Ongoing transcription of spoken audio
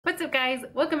guys,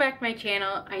 welcome back to my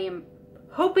channel. I am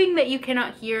hoping that you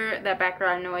cannot hear that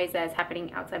background noise that's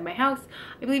happening outside my house.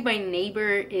 I believe my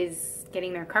neighbor is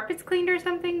getting their carpets cleaned or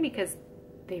something because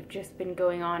they've just been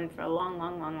going on for a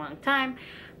long time.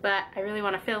 But I really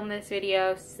want to film this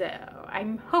video, so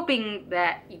I'm hoping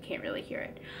that you can't really hear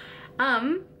it.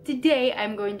 Today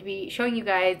I'm going to be showing you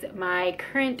guys my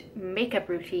current makeup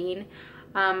routine.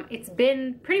 It's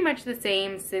been pretty much the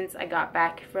same since I got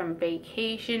back from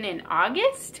vacation in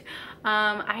August.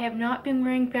 I have not been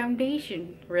wearing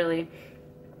foundation, really.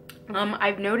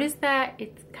 I've noticed that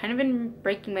it's kind of been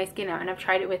breaking my skin out, and I've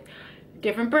tried it with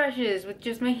different brushes, with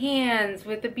just my hands,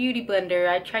 with the beauty blender.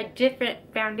 I tried different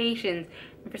foundations,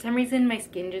 and for some reason my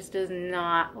skin just does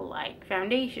not like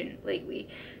foundation lately.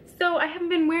 So I haven't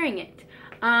been wearing it.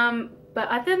 But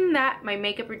other than that, my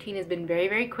makeup routine has been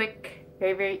very quick,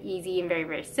 very easy, and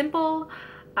very simple.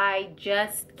 I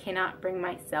just cannot bring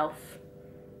myself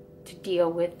to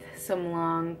deal with some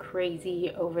long,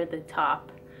 crazy,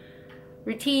 over-the-top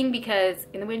routine because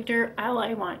in the winter, all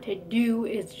I want to do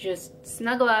is just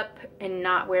snuggle up and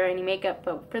not wear any makeup.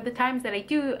 But for the times that I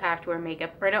do have to wear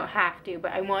makeup, or I don't have to,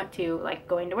 but I want to, like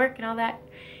going to work and all that,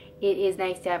 it is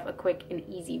nice to have a quick and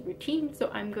easy routine. So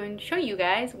I'm going to show you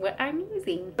guys what I'm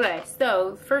using. Okay,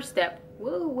 so first step,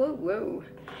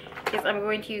 is I'm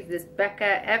going to use this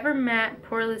Becca Ever Matte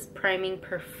Poreless Priming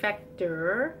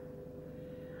Perfector.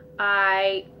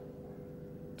 I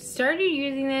started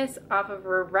using this off of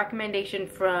a recommendation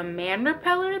from Man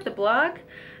Repeller, the blog.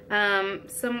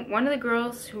 One of the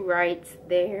girls who writes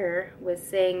there was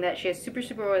saying that she has super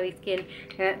oily skin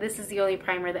and that this is the only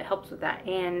primer that helps with that.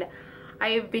 And I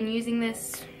have been using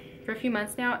this for a few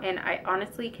months now, and I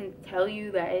honestly can tell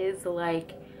you that it is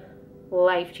like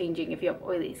life-changing if you have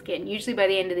oily skin. Usually by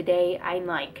the end of the day, I'm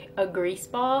like a grease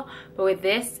ball, but with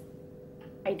this,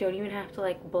 I don't even have to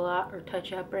like blot or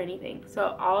touch up or anything.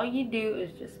 So all you do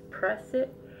is just press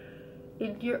it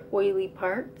into your oily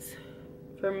parts.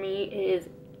 For me, it is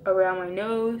around my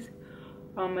nose,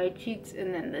 on my cheeks,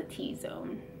 and then the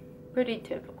T-zone. Pretty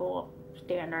typical,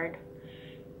 standard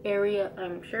area,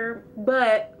 I'm sure.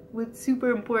 But what's super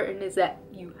important is that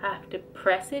you have to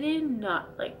press it in,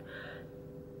 not like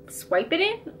swipe it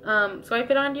in. Swipe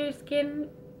it onto your skin.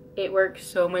 It works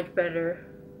so much better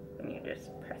when you just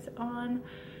press it on,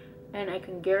 and I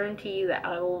can guarantee you that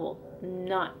I will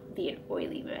not be an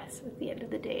oily mess at the end of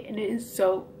the day. And it is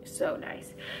so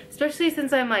nice, especially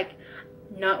since I'm like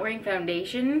not wearing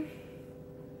foundation.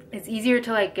 It's easier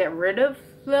to like get rid of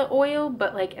the oil,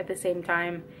 but like at the same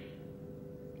time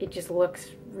it just looks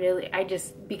really,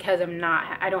 because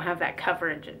I don't have that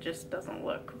coverage, it just doesn't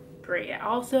look great.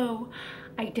 Also,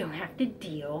 I don't have to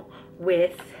deal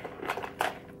with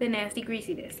the nasty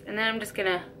greasiness. And then I'm just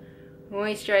gonna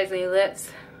moisturize my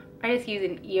lips. I just use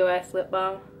an EOS lip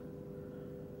balm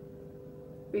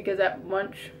because that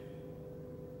much,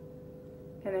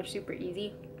 and they're super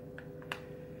easy.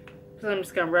 So I'm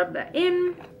just gonna rub that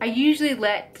in. I usually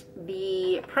let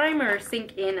the primer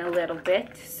sink in a little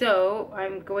bit, so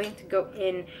I'm going to go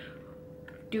in,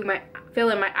 fill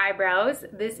in my eyebrows.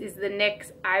 This is the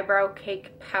NYX Eyebrow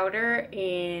Cake Powder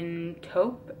in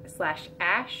Taupe/Ash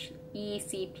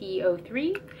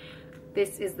ECP03.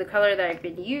 This is the color that I've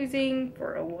been using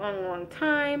for a long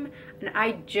time, and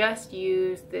I just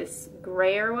use this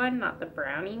grayer one, not the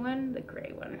brownie one, the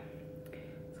gray one.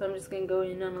 So I'm just gonna go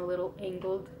in on a little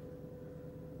angled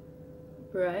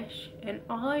brush, and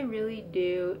all I really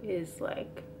do is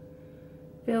like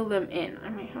fill them in. I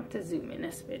might have to zoom in a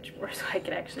smidge more so I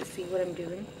can actually see what I'm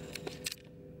doing.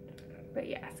 But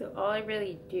yeah, so all I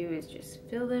really do is just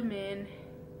fill them in,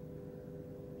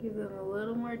 give them a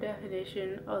little more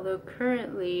definition. Although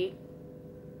currently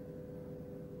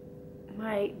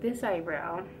this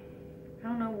eyebrow, I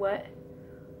don't know what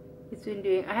it's been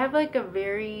doing. I have like a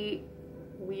very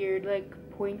weird like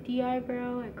pointy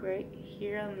eyebrow, like right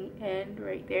here on the end,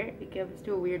 right there. It comes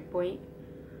to a weird point.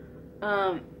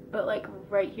 But like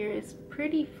right here is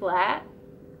pretty flat.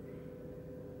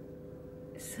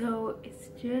 So it's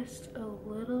just a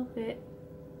little bit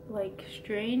like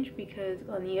strange because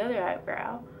on the other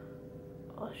eyebrow,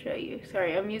 I'll show you.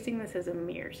 Sorry, I'm using this as a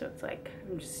mirror, so it's like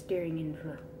I'm just staring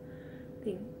into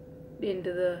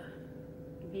the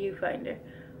viewfinder.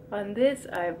 On this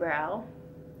eyebrow,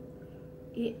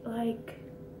 it like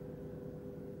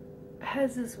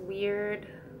has this weird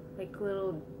like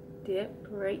little dip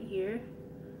right here.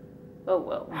 Oh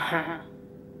whoa.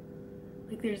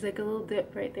 Like there's like a little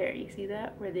dip right there. You see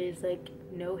that? Where there's like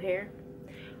no hair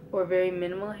or very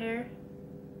minimal hair.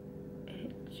 And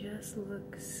it just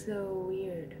looks so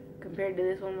weird compared to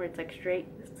this one where it's like straight.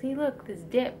 See, look, this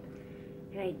dip.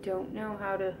 And I don't know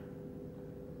how to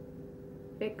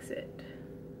fix it.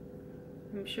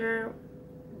 I'm sure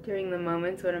during the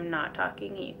moments when I'm not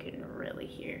talking you can really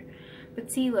hear. But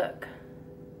see, look,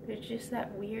 there's just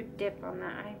that weird dip on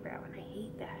that eyebrow and I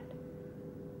hate that.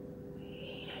 I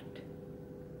hate it.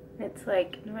 It's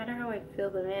like, no matter how I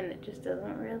fill them in, it just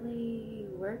doesn't really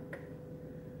work.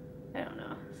 I don't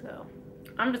know, so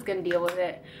I'm just gonna deal with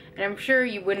it. And I'm sure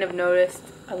you wouldn't have noticed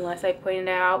unless I pointed it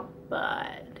out,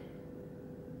 but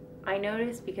I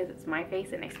noticed because it's my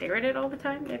face and I stare at it all the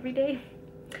time, every day.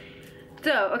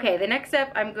 So, okay, the next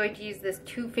step, I'm going to use this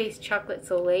Too Faced Chocolate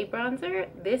Soleil bronzer.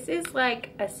 This is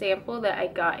like a sample that I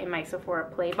got in my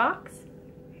Sephora Play box.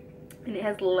 And it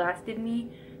has lasted me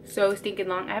so stinking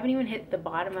long. I haven't even hit the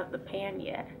bottom of the pan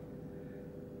yet.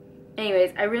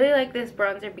 Anyways, I really like this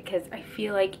bronzer because I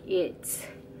feel like it's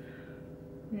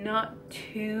not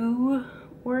too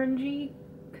orangey.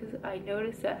 Because I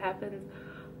noticed that happens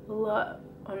a lot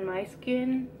on my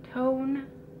skin tone.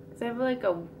 Because I have like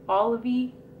a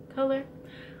olivey color.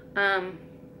 And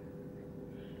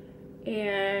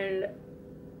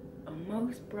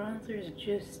most bronzers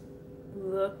just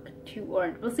look too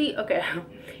orange. Well, see, okay,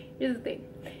 here's the thing.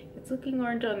 It's looking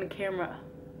orange on the camera,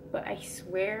 but I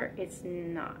swear it's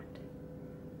not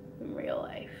in real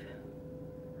life.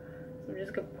 So I'm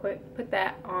just gonna put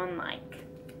that on like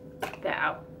the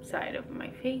outside of my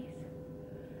face.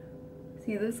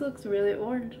 See, this looks really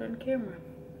orange on camera.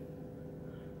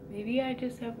 Maybe I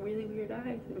just have really weird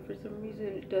eyes and for some reason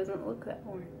it doesn't look that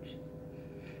orange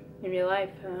in real life.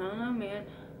 I don't know, man.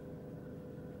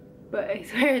 But I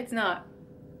swear it's not.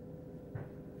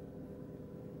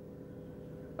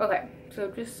 Okay,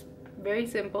 so just very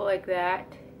simple like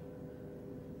that.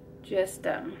 Just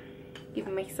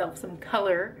giving myself some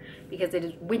color because it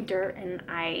is winter and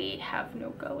I have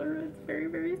no color. It's very,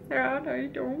 very sad. I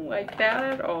don't like that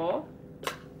at all.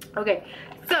 Okay,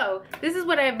 so this is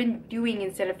what I've been doing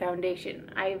instead of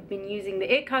foundation. I've been using the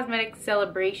IT Cosmetics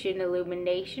Celebration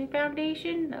Illumination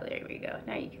Foundation. Oh, there we go.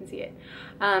 Now you can see it.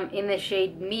 In the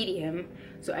shade medium.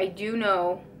 So I do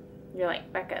know, you're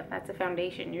like, Becca, that's a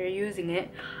foundation. You're using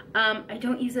it. I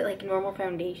don't use it like normal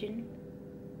foundation.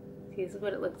 See, this is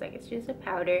what it looks like. It's just a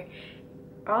powder.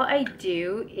 All I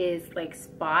do is like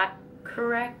spot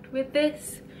correct with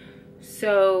this.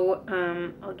 So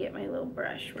I'll get my little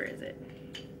brush. Where is it?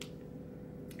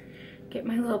 Get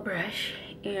my little brush,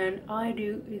 and all I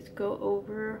do is go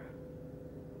over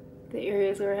the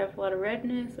areas where I have a lot of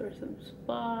redness or some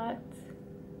spots.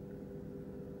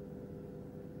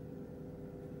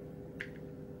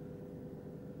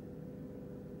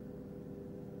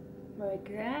 Like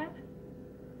that.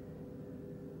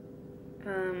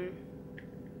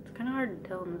 It's kind of hard to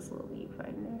tell in this little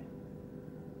viewfinder.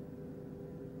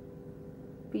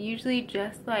 But usually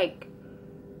just like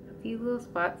these little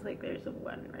spots, like there's a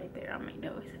one right there on my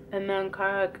nose, and then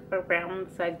kind of like around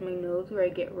the sides of my nose where I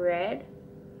get red,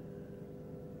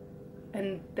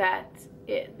 and that's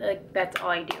it. Like that's all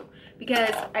I do,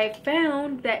 because I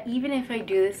found that even if I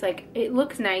do this, like it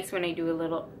looks nice when I do a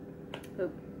little,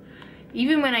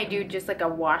 even when I do just like a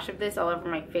wash of this all over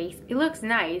my face, it looks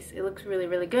nice, it looks really,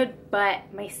 really good,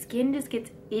 but my skin just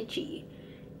gets itchy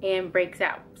and breaks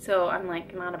out. So I'm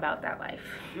like, not about that life.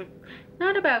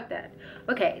 Not about that.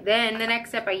 Okay, then the next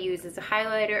step I use is a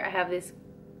highlighter. I have this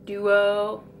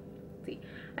duo. Let's see,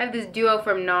 I have this duo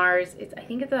from NARS. I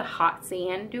think it's a hot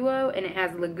sand duo, and it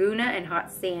has Laguna and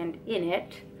hot sand in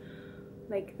it,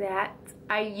 like that.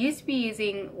 I used to be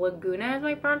using Laguna as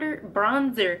my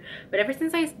bronzer, but ever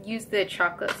since I used the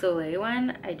Chocolate Soleil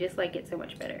one, I just like it so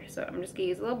much better. So I'm just gonna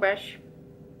use a little brush,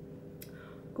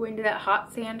 go into that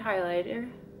hot sand highlighter.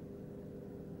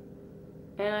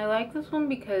 And I like this one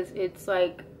because it's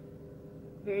like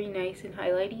very nice and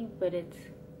highlighty, but it's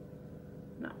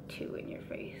not too in your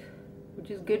face,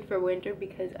 which is good for winter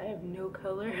because I have no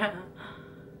color.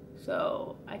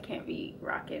 So I can't be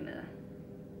rocking a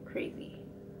crazy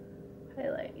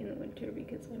highlight in the winter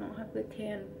because I don't have the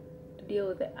tan to deal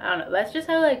with it. I don't know, that's just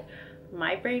how like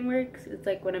my brain works. It's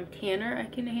like when I'm tanner I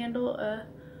can handle a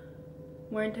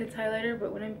more intense highlighter,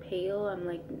 but when I'm pale I'm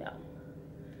like, no.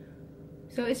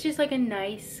 So it's just like a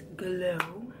nice glow,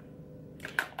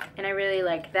 and I really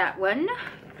like that one.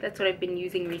 That's what I've been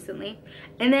using recently.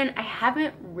 And then I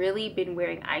haven't really been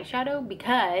wearing eyeshadow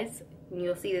because, and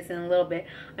you'll see this in a little bit,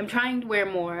 I'm trying to wear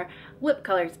more lip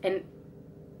colors. And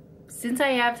since I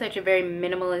have such a very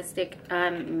minimalistic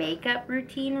makeup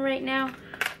routine right now,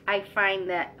 I find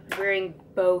that wearing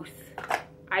both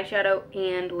eyeshadow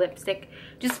and lipstick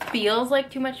just feels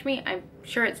like too much to me. I'm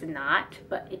sure it's not,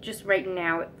 but it just right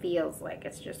now it feels like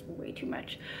it's just way too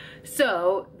much.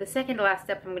 So the second to last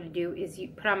step I'm going to do is you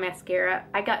put on mascara.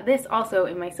 I got this also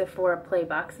in my Sephora Play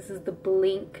box. This is the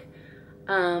Blink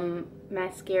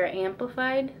mascara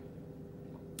amplified.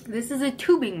 This is a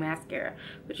tubing mascara,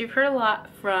 which you've heard a lot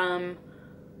from,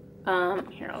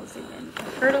 here, I'll zoom in.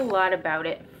 I've heard a lot about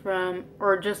it from,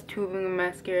 or just tubing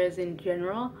mascaras in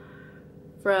general,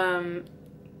 from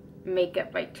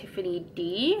Makeup by Tiffany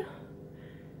D.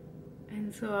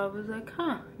 And so I was like,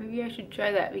 huh, maybe I should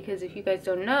try that, because if you guys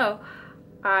don't know,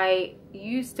 I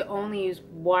used to only use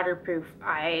waterproof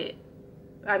I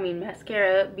mean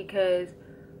mascara, because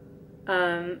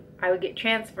I would get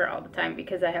transfer all the time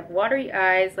because I have watery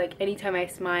eyes. Like anytime I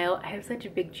smile, I have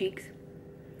such big cheeks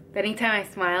that anytime I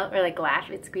smile or like laugh,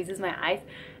 it squeezes my eyes,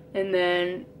 and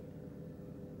then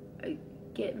I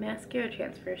get mascara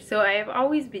transfer. So I have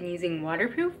always been using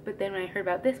waterproof, but then when I heard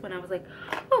about this one, I was like,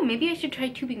 oh, maybe I should try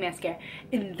tubing mascara.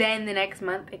 And then the next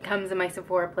month it comes in my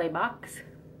Sephora Play box,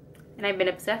 and I've been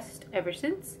obsessed ever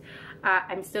since.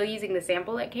 I'm still using the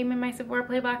sample that came in my Sephora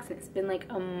Play box, and it's been like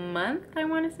a month, I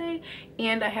want to say,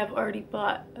 and I have already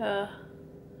bought a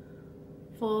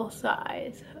full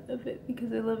size of it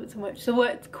because I love it so much. So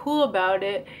what's cool about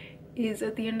it is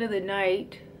at the end of the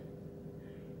night,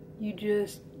 you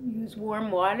just use warm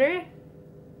water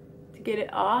to get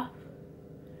it off,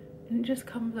 and it just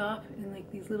comes off in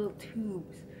like these little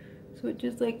tubes. So it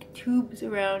just like tubes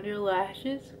around your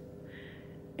lashes,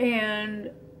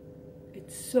 and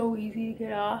it's so easy to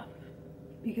get off,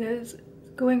 because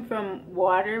going from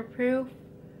waterproof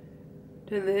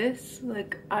to this,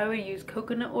 like I would use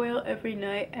coconut oil every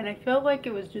night, and I felt like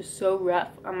it was just so rough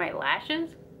on my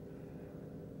lashes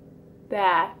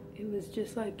that it was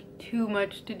just like too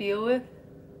much to deal with.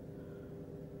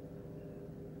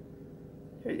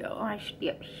 There we go. Oh, I should be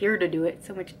up here to do it. It's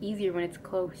so much easier when it's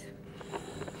close.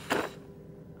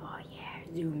 Oh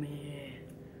yeah, zoom in.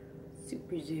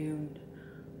 Super zoomed.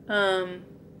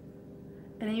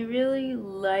 And I really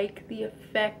like the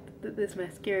effect that this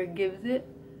mascara gives it.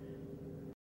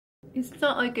 It's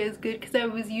not like as good, because I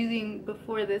was using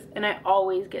before this and I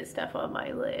always get stuff on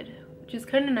my lid, which is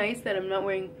kind of nice that I'm not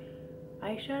wearing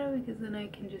eyeshadow, because then I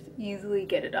can just easily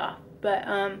get it off. But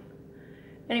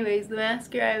anyways, the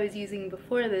mascara I was using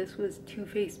before this was Too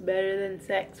Faced Better Than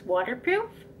Sex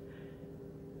Waterproof,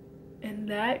 and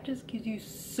that just gives you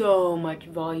so much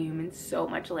volume and so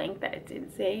much length that it's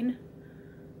insane.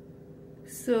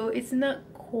 So it's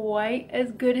not quite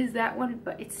as good as that one,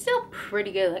 but it's still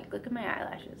pretty good. Like, look at my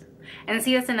eyelashes. And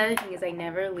see, that's another thing, is I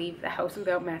never leave the house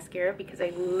without mascara, because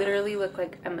I literally look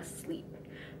like I'm asleep.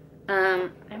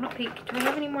 I'm not pink. Do I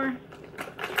have any more?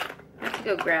 I have to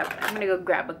go grab, I'm gonna go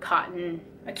grab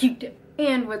a Q-tip.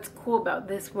 And what's cool about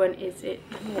this one is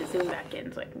I'm gonna zoom back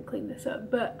in so I can clean this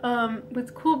up. But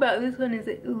what's cool about this one is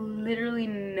it literally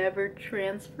never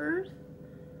transfers,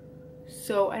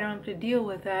 so I don't have to deal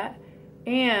with that.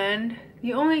 And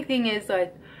the only thing is,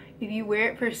 like, if you wear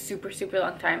it for a super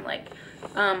long time, like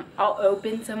I'll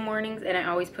open some mornings and I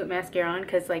always put mascara on,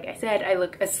 because like I said, I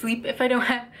look asleep if I don't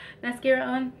have mascara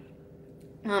on.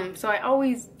 So I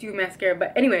always do mascara.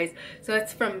 But anyways, so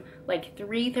it's from like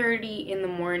 3:30 in the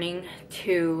morning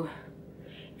to,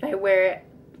 if I wear it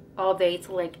all day,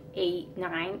 to like 8,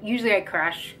 9. Usually I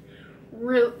crash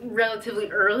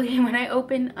relatively early when I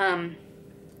open.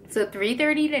 So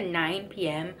 3:30 to 9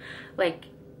 p.m. like,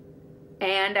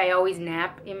 and I always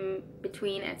nap in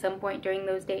between at some point during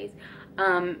those days.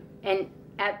 And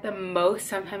at the most,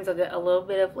 sometimes I'll get a little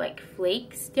bit of like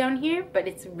flakes down here, but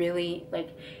it's really like,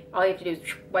 all you have to do is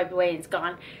wipe away and it's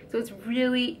gone. So it's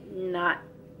really not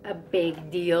a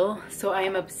big deal. So I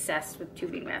am obsessed with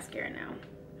tubing mascara now.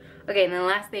 Okay, and then the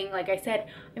last thing, like I said,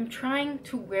 I'm trying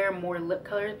to wear more lip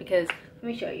colors, because, let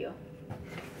me show you.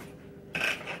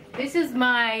 This is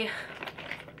my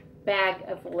bag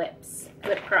of lip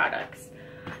products,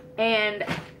 and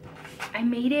I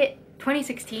made it,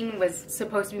 2016 was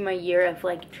supposed to be my year of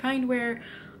like trying to wear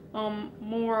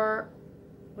more,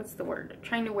 what's the word,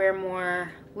 trying to wear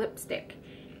more lipstick,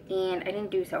 and I didn't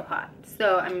do so hot,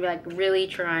 so I'm like really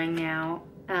trying now.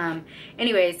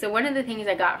 Anyway, so one of the things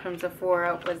I got from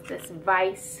Sephora was this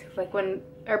Vice, like when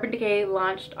Urban Decay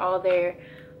launched all their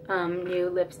new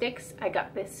lipsticks, I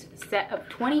got this set of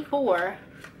 24,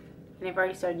 and I've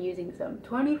already started using some,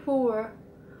 24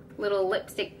 little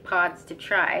lipstick pods to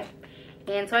try.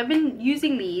 And so I've been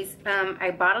using these.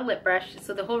 I bought a lip brush,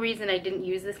 so the whole reason I didn't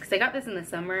use this, because I got this in the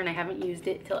summer and I haven't used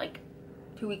it till like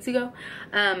 2 weeks ago,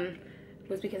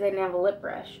 was because I didn't have a lip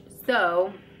brush.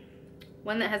 So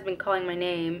one that has been calling my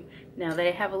name now that I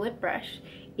have a lip brush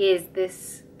is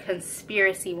this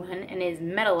Conspiracy one, and is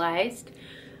metallized.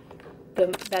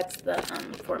 That's the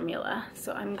formula.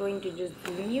 So I'm going to just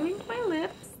zoom you into my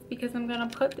lips, because I'm gonna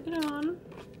put it on.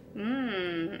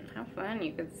 How fun.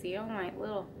 You can see all my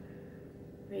little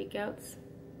breakouts.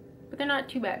 but they're not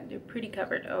too bad. They're pretty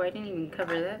covered. Oh, I didn't even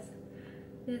cover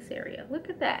this area. Look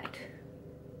at that.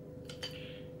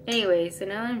 Anyway, so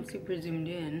now that I'm super zoomed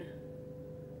in,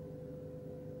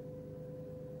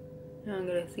 now I'm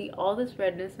gonna see all this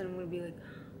redness and I'm gonna be like,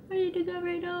 I need to get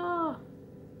rid of.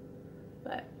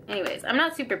 But anyways, I'm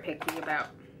not super picky about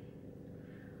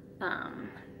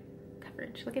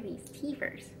coverage. Look at these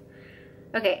teethers.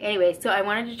 Okay, anyway, so I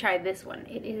wanted to try this one.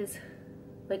 It is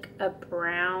like a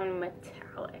brown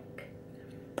metallic.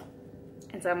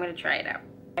 And so I'm gonna try it out.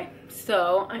 Okay,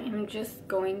 so I am just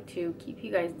going to keep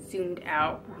you guys zoomed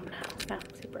out. Oh no, it's not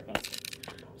super angry.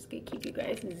 I'm just gonna keep you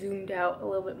guys zoomed out a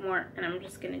little bit more, and I'm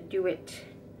just gonna do it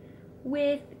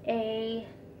with a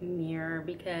mirror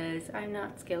because I'm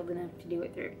not skilled enough to do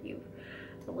it through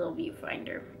a little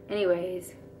viewfinder.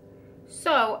 Anyways,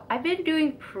 so I've been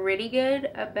doing pretty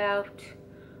good about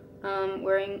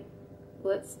wearing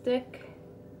lipstick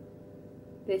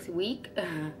this week.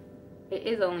 It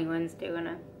is only Wednesday when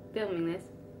I'm filming this.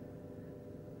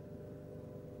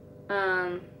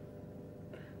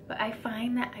 But I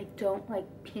find that I don't like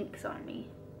pinks on me.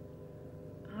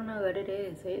 I don't know what it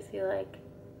is. I just feel like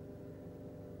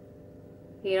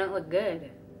you don't look good.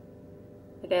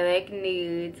 Like I like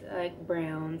nudes, I like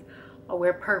browns. I'll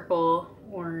wear purple,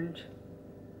 orange.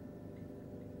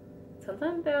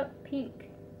 Something about pink.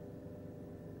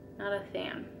 Not a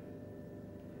fan.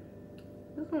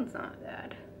 This one's not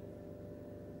bad.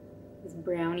 This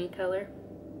brownie color.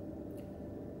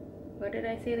 What did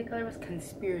I say the color was?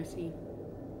 Conspiracy.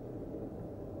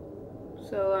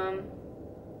 So,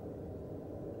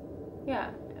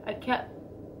 yeah, I kept,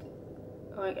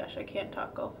 oh my gosh, I can't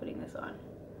talk while putting this on.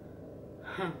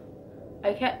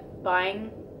 I kept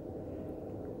buying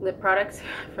lip products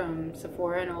from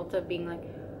Sephora and Ulta being like,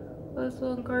 oh, this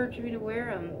will encourage me to wear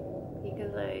them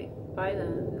because I buy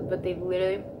them, but they've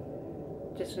literally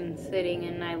just been sitting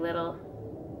in my little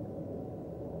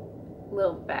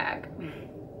bag.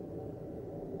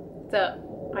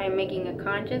 So I am making a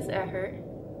conscious effort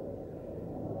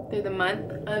through the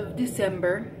month of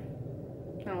December.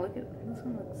 Oh, look at this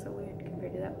one, looks so weird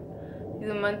compared to that one. Through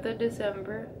the month of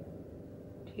December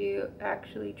to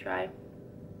actually try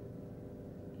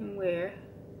and wear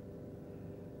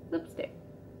lipstick.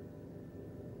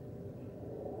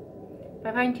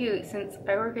 I find too, since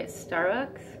I work at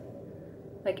Starbucks,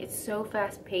 like it's so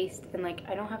fast paced and like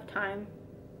I don't have time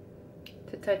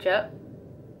to touch up.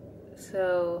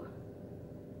 So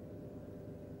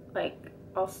like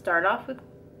I'll start off with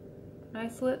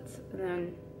nice lips and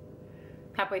then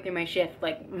halfway through my shift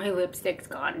like my lipstick's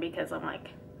gone because I'm like,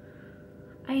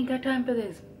 I ain't got time for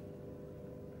this.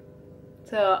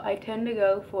 So I tend to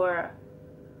go for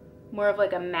more of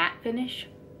like a matte finish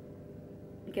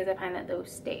because I find that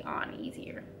those stay on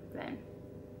easier than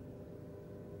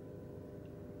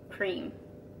cream.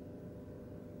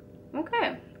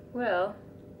 Okay, well,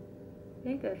 I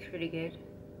think that's pretty good.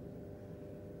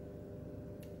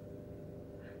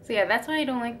 So yeah, that's why I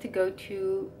don't like to go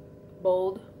too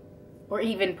bold or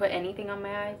even put anything on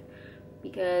my eyes,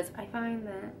 because I find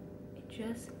that it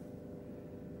just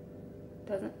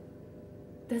doesn't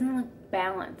look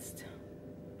balanced.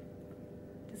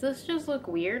 Does this just look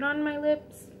weird on my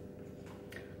lips?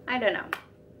 I don't know.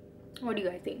 What do you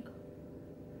guys think?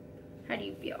 How do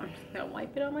you feel? I'm just gonna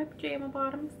wipe it on my pajama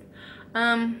bottoms.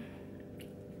 I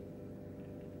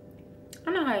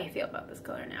don't know how I feel about this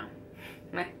color now.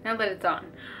 Now that it's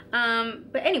on.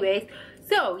 But anyways,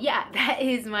 so yeah, that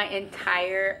is my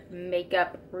entire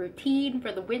makeup routine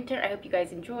for the winter. I hope you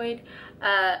guys enjoyed.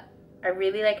 I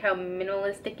really like how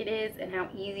minimalistic it is and how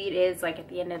easy it is, like at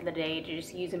the end of the day, to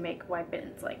just use a makeup wipe and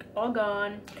it's like all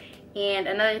gone. And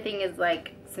another thing is,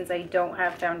 like, since I don't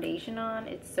have foundation on,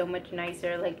 it's so much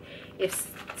nicer. Like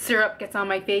if syrup gets on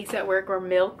my face at work or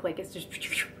milk, like it's just,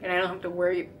 and I don't have to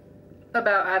worry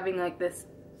about having like this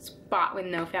spot with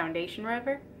no foundation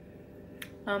wherever.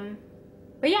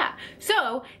 But yeah,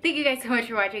 so thank you guys so much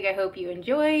for watching. I hope you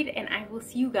enjoyed, and I will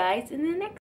see you guys in the next